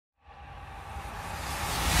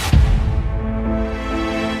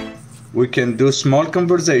We can do small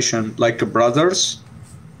conversation like brothers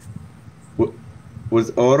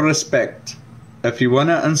with all respect. If you want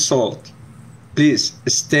to insult, please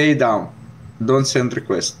stay down. Don't send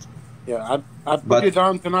request. Yeah, I put you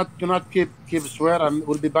down to not keep swear, and it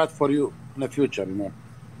will be bad for you in the future, you know.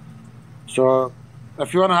 So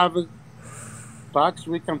if you want to have talks,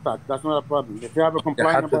 we can talk. That's not a problem. If you have a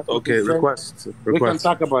complaint about okay, request. We can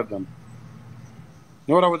talk about them.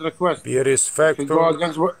 Nora would request. Be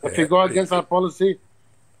respectful. If you go against our policy,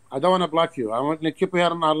 I don't want to block you. I want to keep you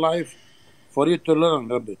here in our life for you to learn a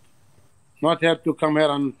little bit. Not here to come here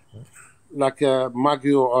and like mug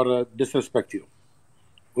you or disrespect you.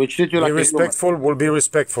 We treat you like respectful. A human. Will be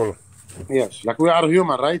respectful. Yes, like we are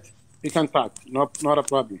human, right? We can talk. Not a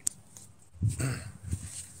problem.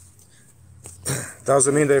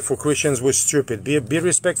 Doesn't mean that for Christians we're stupid. Be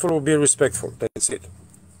respectful or be respectful. That's it.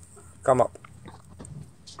 Come up.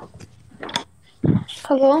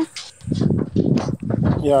 Hello?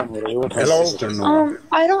 Yeah, Nora, hello.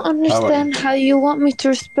 I don't understand how you want me to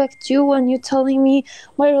respect you when you're telling me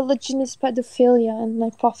my religion is pedophilia and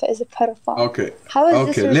my prophet is a pedophile. Okay. How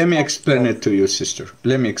is this let me explain it to you, sister.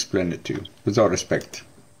 Let me explain it to you with all respect.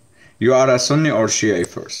 You are a Sunni or Shia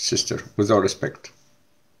first, sister, with all respect.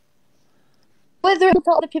 Whether you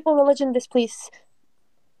tell the people religion this, please.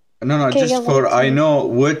 No, okay, just for I know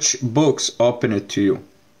which books open it to you.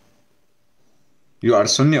 You are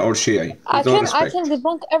Sunni or Shia? I can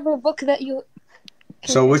debunk every book that you...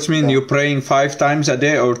 So which means you're praying 5 times a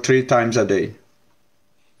day or 3 times a day?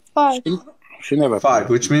 5. She never 5,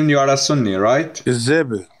 which means you are a Sunni, right?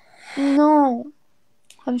 No.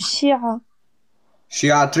 I'm Shia.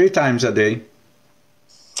 Shia 3 times a day.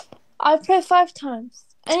 I pray 5 times.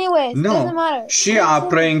 Anyways, no. Doesn't matter. Shia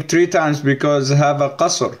praying 3 times because have a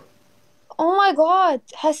qasr. Oh my God,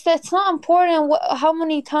 it's not important how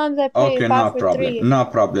many times I pray. Okay, no problem. No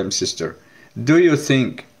problem, sister. Do you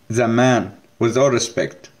think the man, with all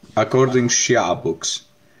respect, according to Shia books,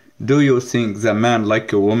 do you think the man,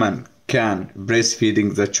 like a woman, can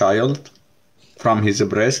breastfeeding the child from his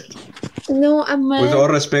breast? No, a man. With all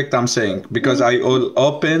respect, I'm saying, because I will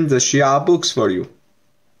open the Shia books for you.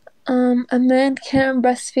 A man can't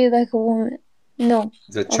breastfeed like a woman. No.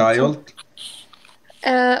 The child?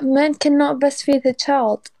 Man cannot breastfeed a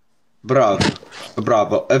child.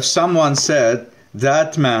 Bravo. If someone said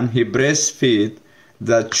that man, he breastfeed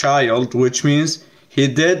the child, which means he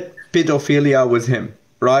did pedophilia with him,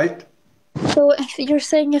 right? So if you're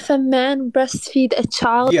saying if a man breastfeed a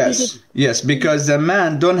child, yes, because the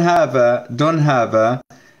man don't have a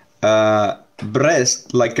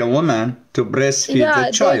breast like a woman to breastfeed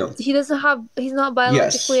the child. He doesn't have. He's not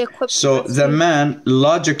biologically equipped. So the man,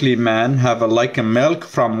 logically, have like a milk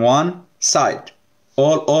from one side.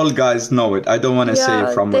 All guys know it. I don't want to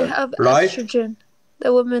say from where. Have right? Estrogen.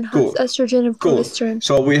 The woman has estrogen and progesterone.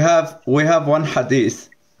 So we have one hadith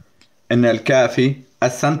in Al-Kafi,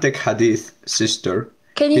 authentic hadith, sister.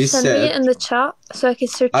 Can you send me it in the chat so I can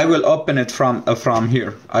search? I will open it from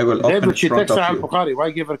here. I will open it she front takes of you. Bukhari.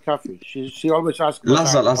 Why give her coffee? She always asks.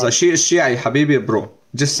 لحظة. She is Shia, حبيبي bro.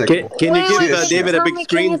 Just a second. Can you give David a big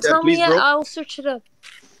screen, please, bro? I'll search it up.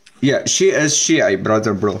 Yeah, she is Shia,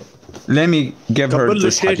 brother, bro. Let me give her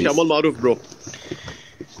this hadith. bro.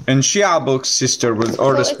 In Shia books, sister, with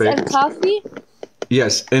all respect. It's Al-Kafi?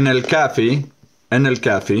 Yes, in Al-Kafi,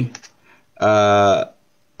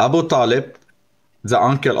 Abu Talib, the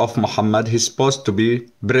uncle of Muhammad, he's supposed to be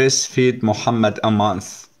breastfeed Muhammad a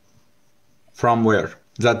month. From where?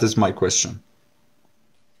 That is my question.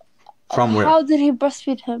 From where? How did he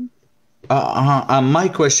breastfeed him? My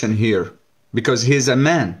question here, because he's a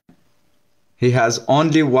man, he has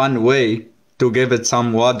only one way to give it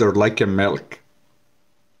some water like a milk.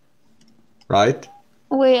 Right?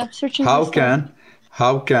 Wait, I'm searching. How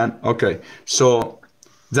can, okay, so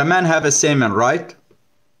the man have a semen, right?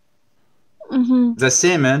 Mm-hmm. The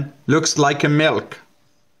semen looks like a milk,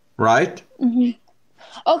 right? Mm-hmm.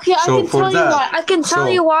 Okay, so I can tell you why. I can tell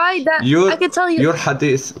you why that. I can tell you your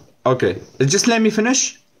hadith. Okay, just let me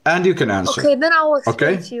finish, and you can answer. Okay, then I will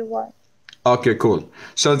explain to you why. Okay, cool.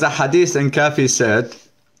 So the hadith in Kafi said,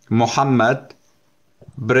 Muhammad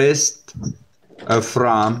breast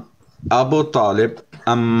from Abu Talib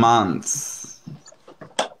a month.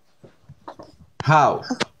 How?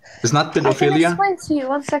 It's not pedophilia? I can explain to you.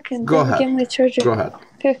 1 second. Go ahead. Give me charger. Go ahead.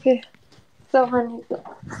 Okay. So, honey,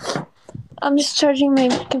 I'm just charging my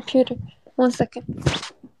computer. 1 second.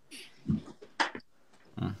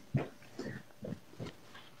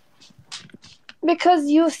 Because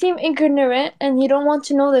you seem ignorant and you don't want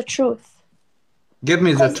to know the truth. Give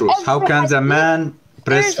me the truth. How can the man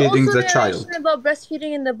breastfeeding the child? There's also about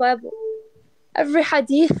breastfeeding in the Bible. Every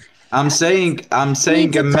hadith I'm saying a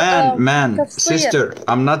man, sister.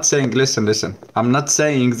 I'm not saying, listen. I'm not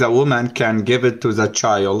saying the woman can give it to the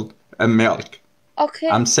child a milk. Okay.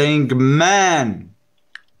 I'm saying man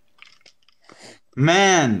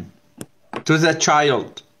to the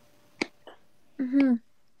child.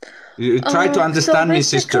 You try to understand me,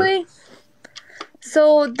 sister.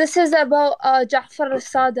 So this is about Ja'far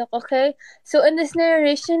al-Sadiq, okay? So in this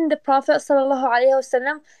narration, the Prophet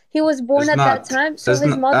ﷺ, he was born at that time. So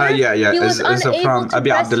his mother, he was unable to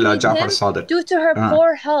breastfeed him due to her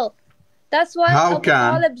poor health. That's why Abu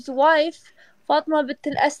Talib's wife, Fatima bint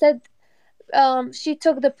al-Asad, she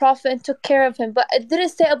took the Prophet and took care of him. But it didn't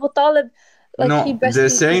say Abu Talib like he breastfeed they're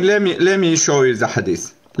saying, him. let me show you the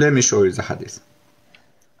hadith. Let me show you the hadith.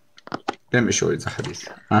 Let me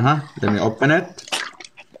open it.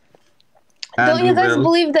 Don't you guys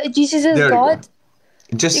believe that Jesus is God?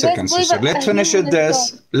 Just a second, sister. Let's finish it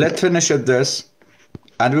this.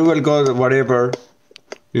 And we will go wherever,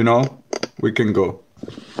 we can go.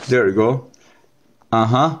 There you go.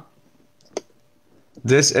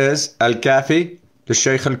 This is Al-Kafi, the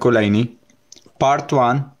Shaykh Al-Kulaini, part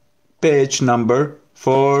 1, page number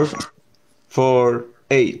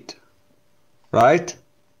 448. Right?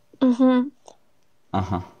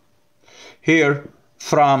 Here,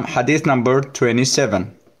 from hadith number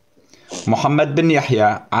 27. محمد بن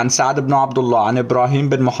يحيى عن سعد بن عبد الله عن إبراهيم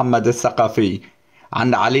بن محمد الثقفي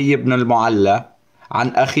عن علي بن المعلى عن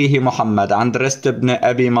أخيه محمد عن درست بن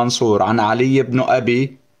أبي منصور عن علي بن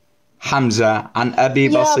أبي حمزة عن أبي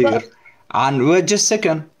بصير عن just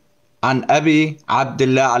second عن أبي عبد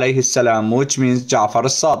الله عليه السلام, which means جعفر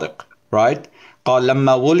الصادق, right? قال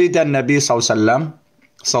لما ولد النبي صلى الله عليه وسلم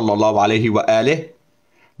صلى الله عليه وآله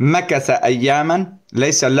مكث أياما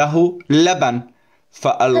ليس له لبن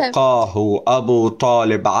فألقاه أبو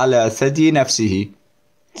طالب على ثدي نفسه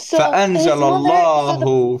فأنزل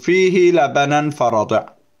الله فيه لبنا فرضع.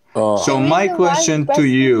 So my question to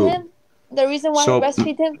you, the reason why he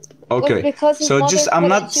breastfeed him was because his mother I'm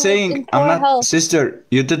not saying, sister,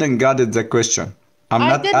 you didn't get it, the question. I'm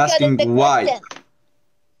not asking why.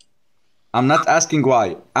 I'm not asking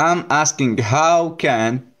why. I'm asking how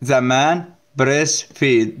can the man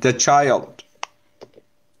breastfeed the child?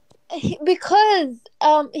 Because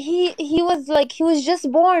he was just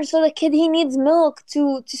born, so the kid, he needs milk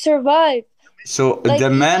to survive. So the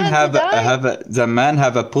man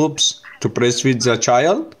have a poops to breastfeed the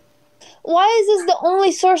child? Why is this the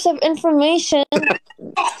only source of information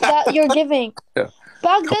that you're giving?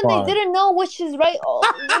 Back then they didn't know which is right.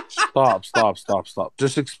 Stop.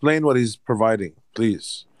 Just explain what he's providing,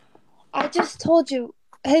 please. I just told you.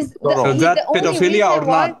 So that pedophilia or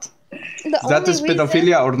not? That is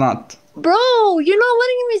pedophilia or not? Bro, you're not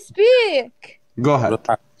letting me speak. Go ahead.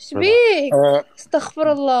 Speak.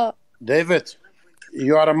 Astaghfirullah. David,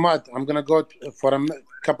 you are ahmad. I'm going to go for a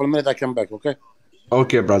couple of minutes. I come back, okay?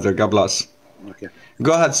 Okay, brother. God bless. Okay.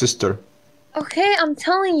 Go ahead, sister. Okay, I'm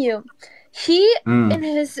telling you. He, in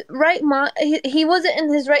his right mind, he wasn't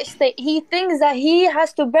in his right state. He thinks that he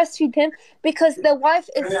has to breastfeed him because the wife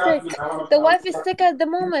is sick. The wife is sick at the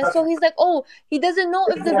moment, so he's like, oh, he doesn't know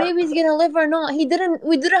if the baby's gonna live or not. We didn't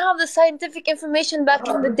have the scientific information back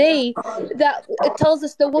in the day that it tells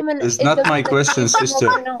us the woman. It's not my question, sister.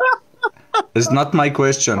 It's not my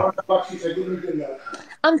question.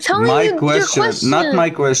 I'm telling you your question. Not my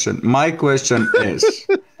question. My question is,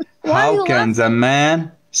 how can the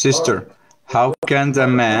man, sister? How can the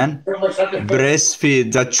man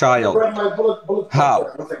breastfeed the child? How?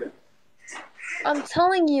 I'm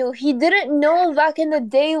telling you, he didn't know back in the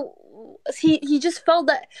day. He just felt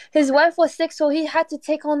that his wife was sick, so he had to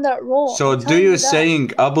take on that role. So do you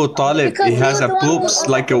saying Abu Talib, he has a poops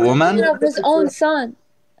like a woman? Of his own son.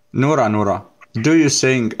 Nora. Do you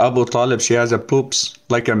saying Abu Talib, she has a poops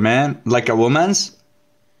like a man, like a woman's?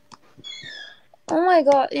 Oh my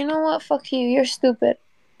God, you know what? Fuck you. You're stupid.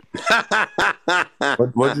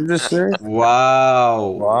 What did you just say?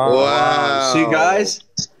 Wow. See, guys?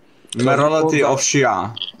 Morality of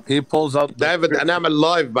Shia. He pulls out دايفيد هنعمل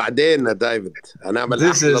لايف بعدين يا دايفيد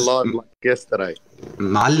هنعمل احلى لايف يستري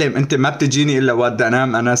معلم انت ما بتجيني الا وقت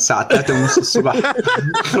انام انا الساعه 3:30 الصبح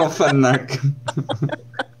خرف عنك.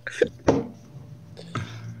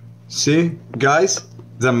 See, guys,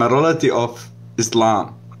 the morality of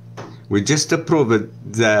Islam. We just proved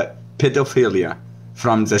the pedophilia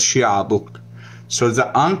from the Shia book. So the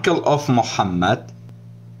uncle of Muhammad,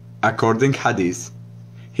 according hadith,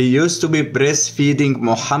 he used to be breastfeeding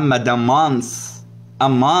Muhammad a month.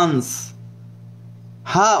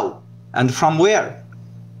 How? And from where?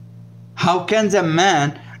 How can the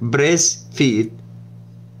man breastfeed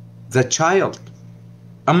the child?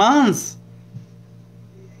 A month.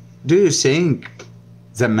 Do you think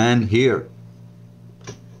the man here,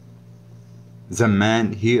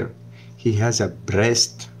 he has a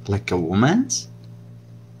breast like a woman's?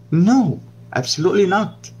 No, absolutely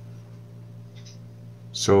not.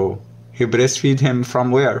 So he breastfeed him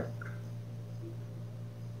from where?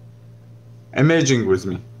 Imagine with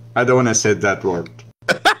me. I don't want to say that word.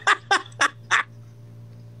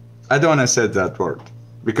 I don't want to say that word.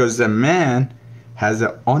 Because the man has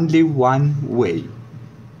only one way.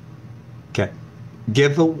 Can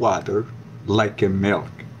give a water like a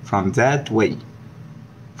milk from that way.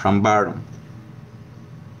 From bottom.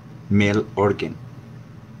 Male organ.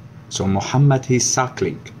 So Muhammad, he's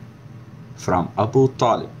suckling from Abu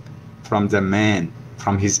Talib, from the man,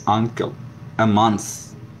 from his uncle, a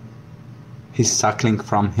month. He's suckling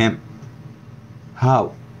from him.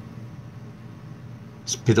 How?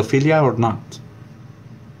 Is pedophilia or not?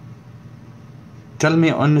 Tell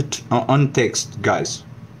me on text, guys.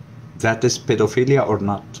 That is pedophilia or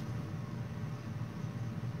not?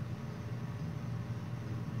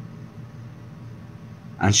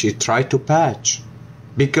 And she tried to patch.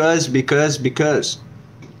 Because.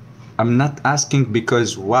 I'm not asking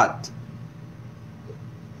because what?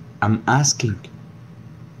 I'm asking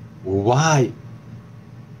why?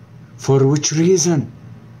 For which reason?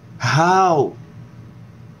 How?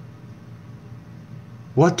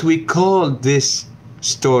 What we call this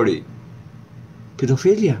story?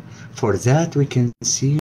 Pedophilia. For that we can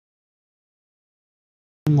see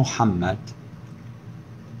Muhammad.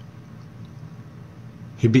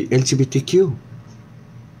 He be LGBTQ.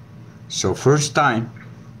 So first time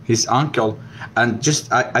his uncle, and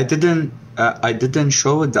just I didn't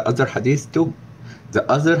show the other hadith too. The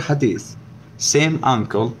other hadith, same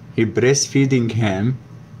uncle, he breastfeeding him,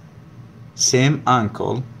 same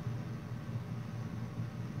uncle,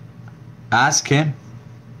 ask him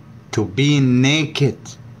to be naked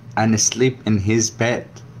and sleep in his bed.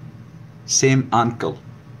 Same uncle.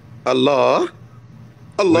 Allah.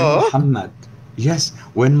 When Muhammad, yes,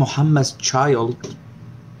 when Muhammad's child,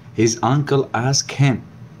 his uncle asked him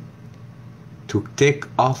to take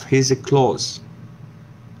off his clothes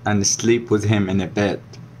and sleep with him in a bed.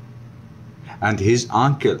 And his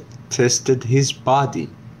uncle tested his body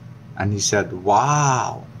and he said,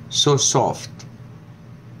 wow, so soft.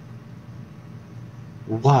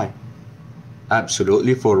 Why?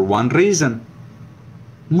 Absolutely for one reason.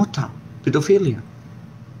 Muta, pedophilia.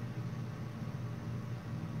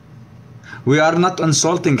 We are not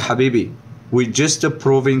insulting, Habibi. We just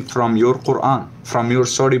proving from your Quran, from your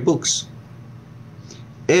storybooks.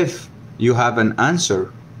 If you have an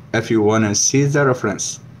answer, if you want to see the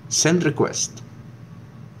reference, send request.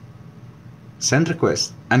 Send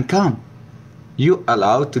request and come. You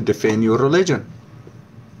allowed to defend your religion.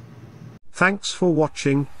 Thanks for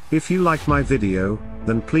watching. If you like my video,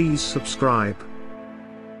 then please subscribe.